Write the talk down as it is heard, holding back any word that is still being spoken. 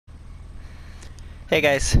Hey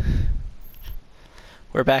guys,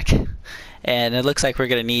 we're back, and it looks like we're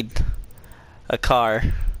gonna need a car,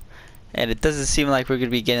 and it doesn't seem like we're gonna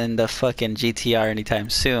be getting the fucking GTR anytime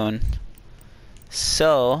soon.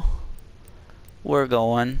 So, we're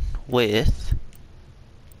going with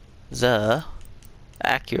the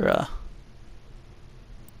Acura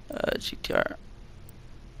GTR.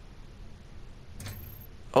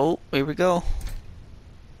 Oh, here we go.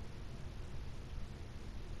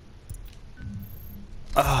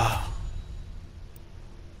 Ah,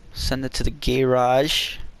 send it to the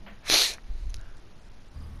garage.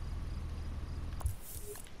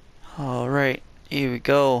 Alright, here we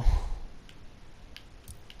go.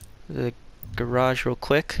 The garage real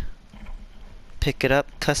quick. Pick it up,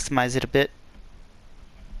 customize it a bit.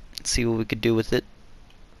 See what we could do with it.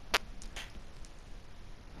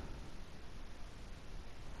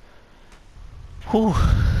 Whew.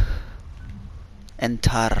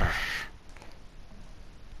 Enter.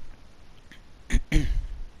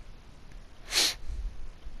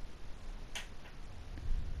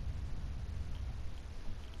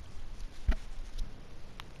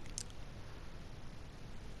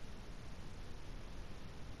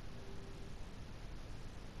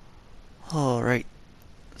 Alright,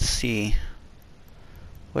 let's see.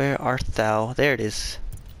 Where art thou? There it is.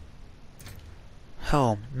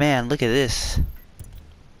 Oh man, look at this.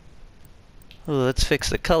 Ooh, let's fix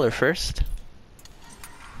the color first.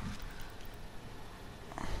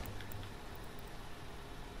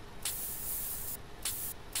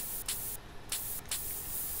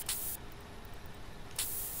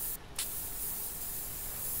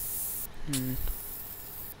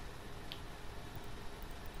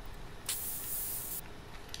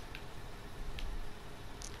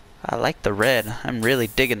 I like the red. I'm really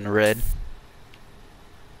digging the red.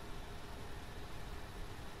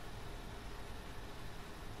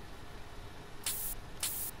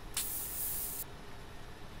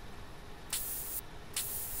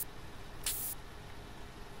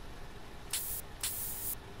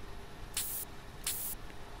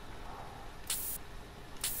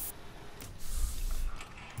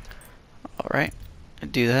 Alright,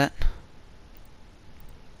 do that.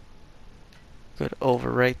 Could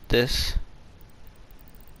overwrite this.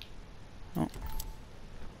 Oh.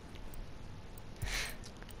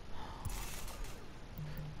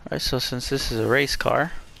 Alright, so since this is a race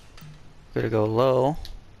car, we're gonna go low.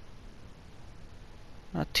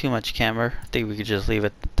 Not too much camber. I think we could just leave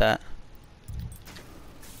it at that.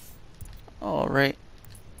 Alright.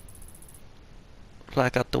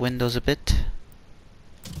 Black out the windows a bit.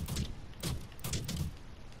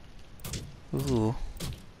 Ooh.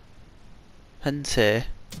 Fancy.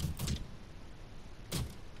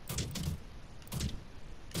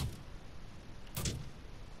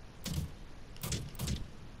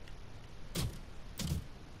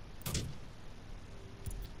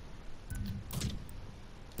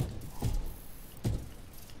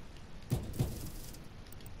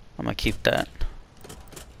 I'm gonna keep that.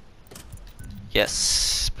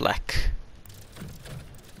 Yes, black.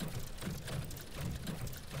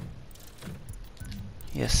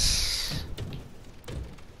 Yes.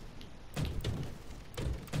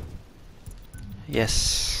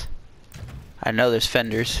 Yes. I know there's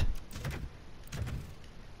fenders.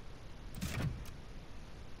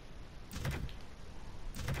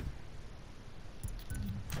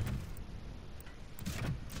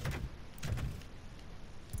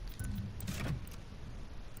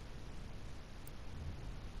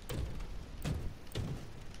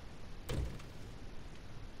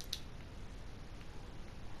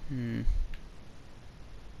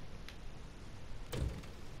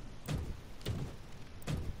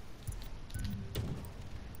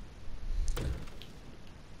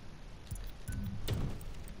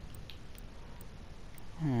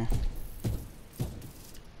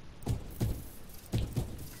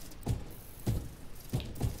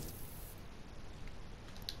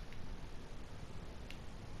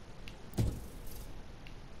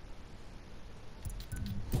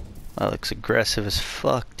 That looks aggressive as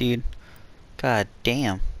fuck, dude. God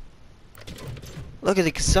damn. Look at the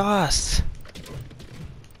exhaust.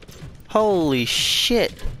 Holy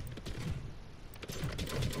shit.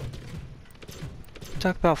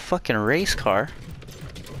 Talk about fucking race car.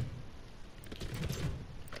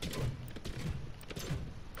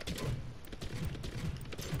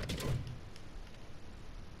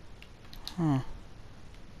 Huh.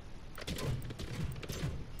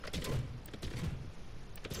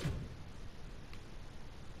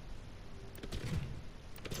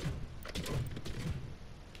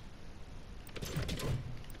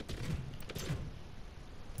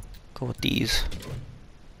 Go with these.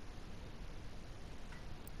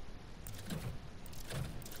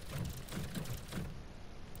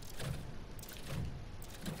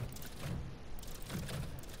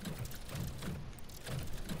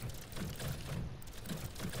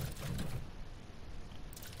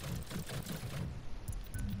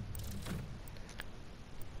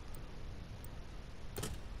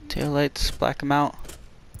 Taillights, black them out.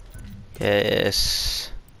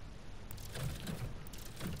 Yes.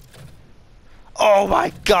 Oh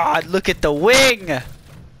my god, look at the wing!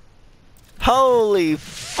 Holy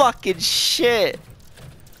fucking shit!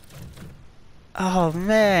 Oh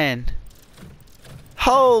man.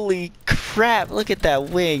 Holy crap, look at that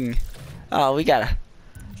wing. Oh, we gotta...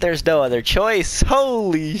 There's no other choice.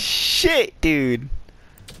 Holy shit, dude.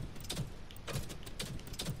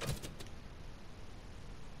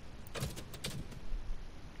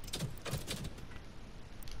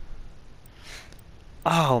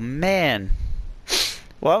 Oh man.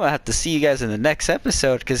 Well, I'm gonna have to see you guys in the next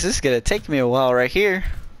episode because this is gonna take me a while right here.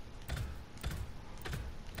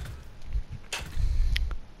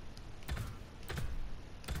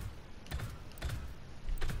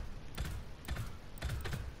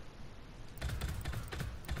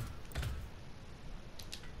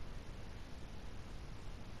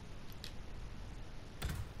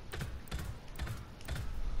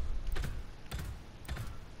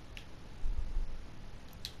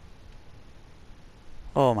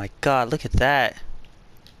 Oh my god, look at that.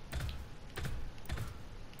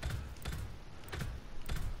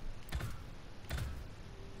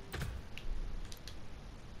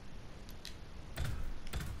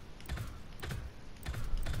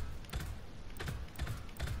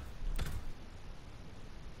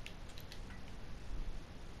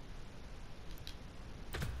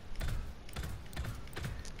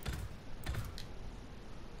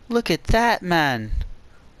 Look at that, man.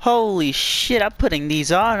 Holy shit, I'm putting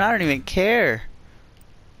these on. I don't even care.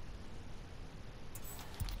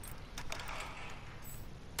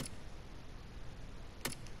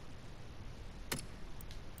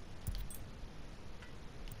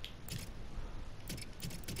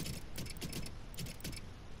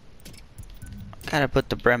 Gotta put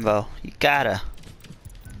the Brembo. You gotta.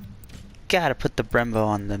 Gotta put the Brembo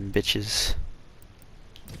on them bitches.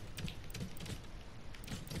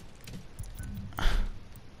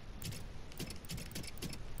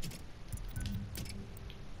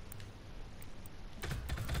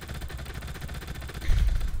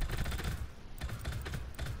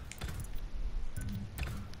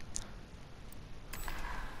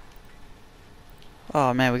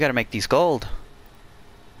 Oh man, we gotta make these gold.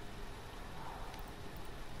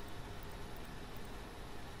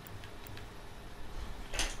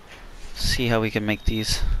 See how we can make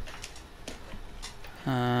these.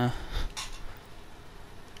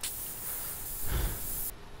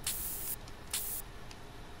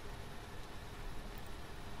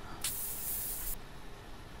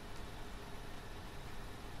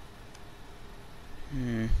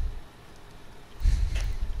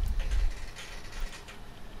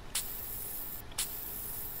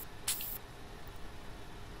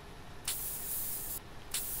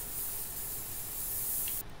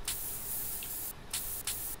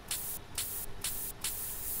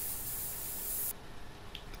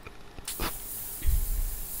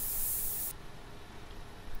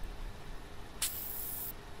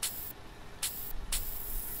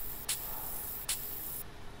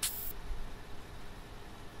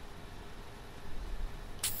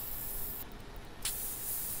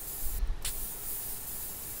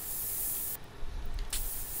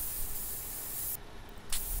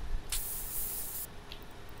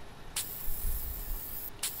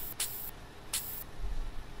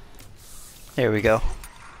 There we go.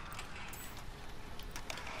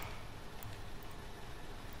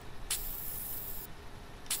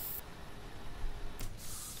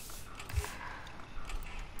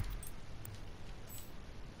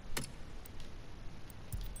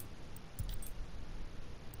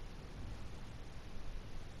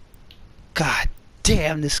 God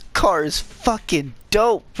damn, this car is fucking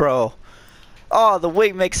dope, bro. Oh, the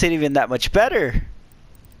wing makes it even that much better.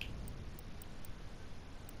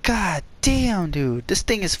 God damn, dude. This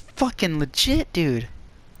thing is fucking legit, dude.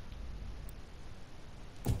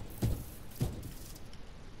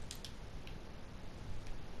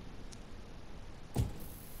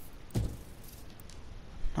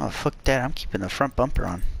 Oh, fuck that. I'm keeping the front bumper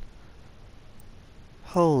on.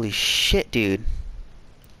 Holy shit, dude.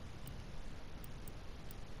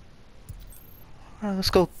 Alright, let's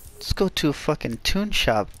go to a fucking tune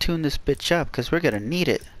shop. Tune this bitch up, because we're gonna need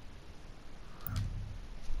it.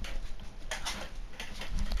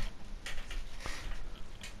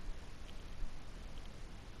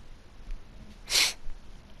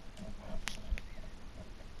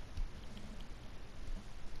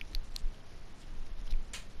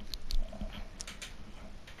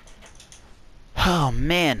 Oh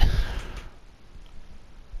man.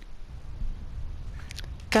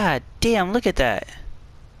 God damn, look at that.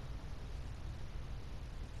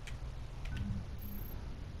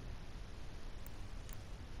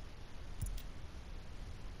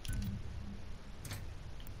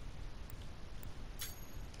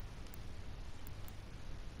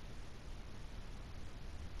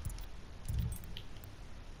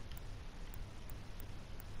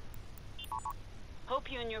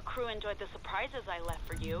 hope you and your crew enjoyed the surprises I left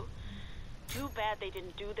for you. Too bad they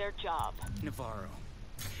didn't do their job. Navarro,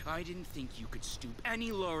 I didn't think you could stoop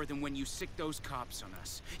any lower than when you sicked those cops on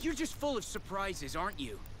us. You're just full of surprises, aren't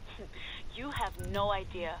you? You have no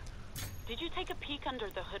idea. Did you take a peek under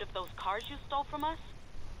the hood of those cars you stole from us?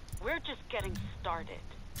 We're just getting started.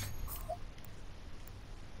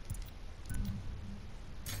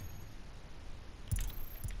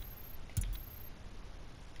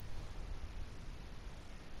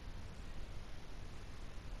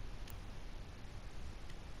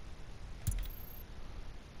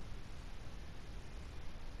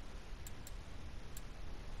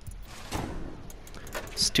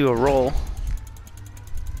 Let's do a roll.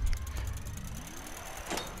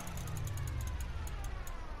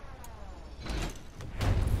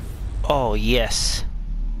 Oh, yes.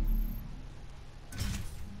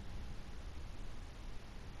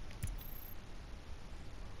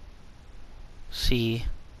 See.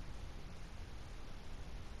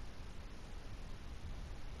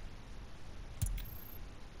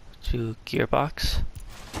 To gearbox.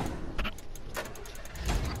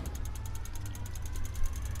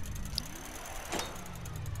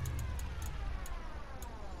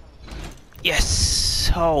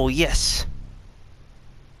 Yes! Oh, yes!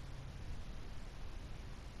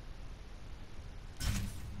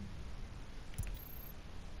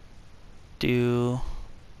 Do...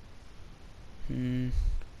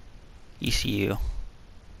 ECU.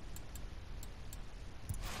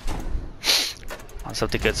 Oh,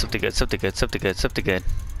 something good, something good, something good, something good, something good.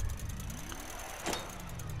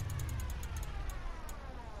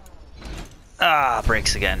 Ah,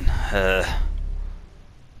 brakes again.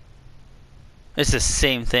 It's the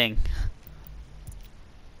same thing.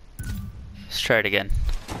 Let's try it again.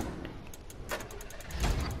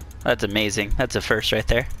 That's amazing. That's a first right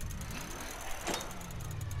there.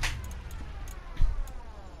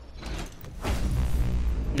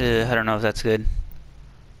 I don't know if that's good.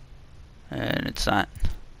 And it's not.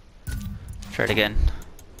 Try it again.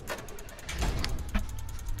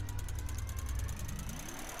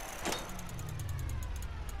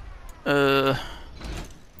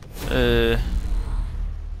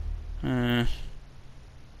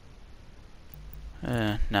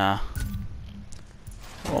 Nah.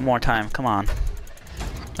 One more time, come on.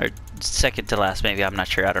 Or second to last, maybe, I'm not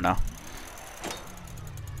sure, I don't know.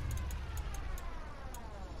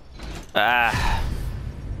 Ah.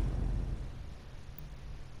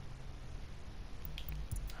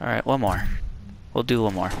 Alright, one more. We'll do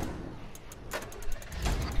one more.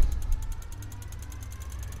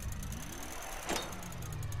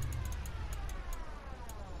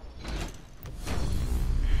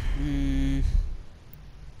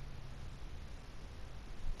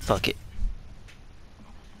 Fuck it.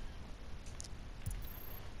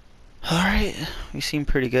 Alright, we seem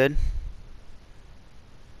pretty good.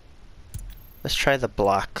 Let's try the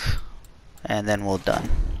block, and then we're done.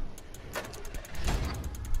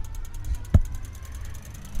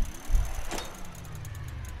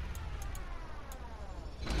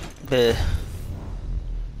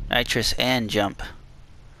 Nitrous and jump.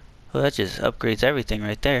 Well, that just upgrades everything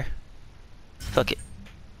right there. Fuck it.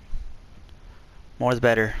 More the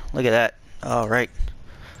better. Look at that. Alright.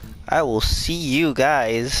 I will see you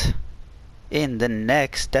guys in the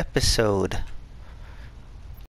next episode.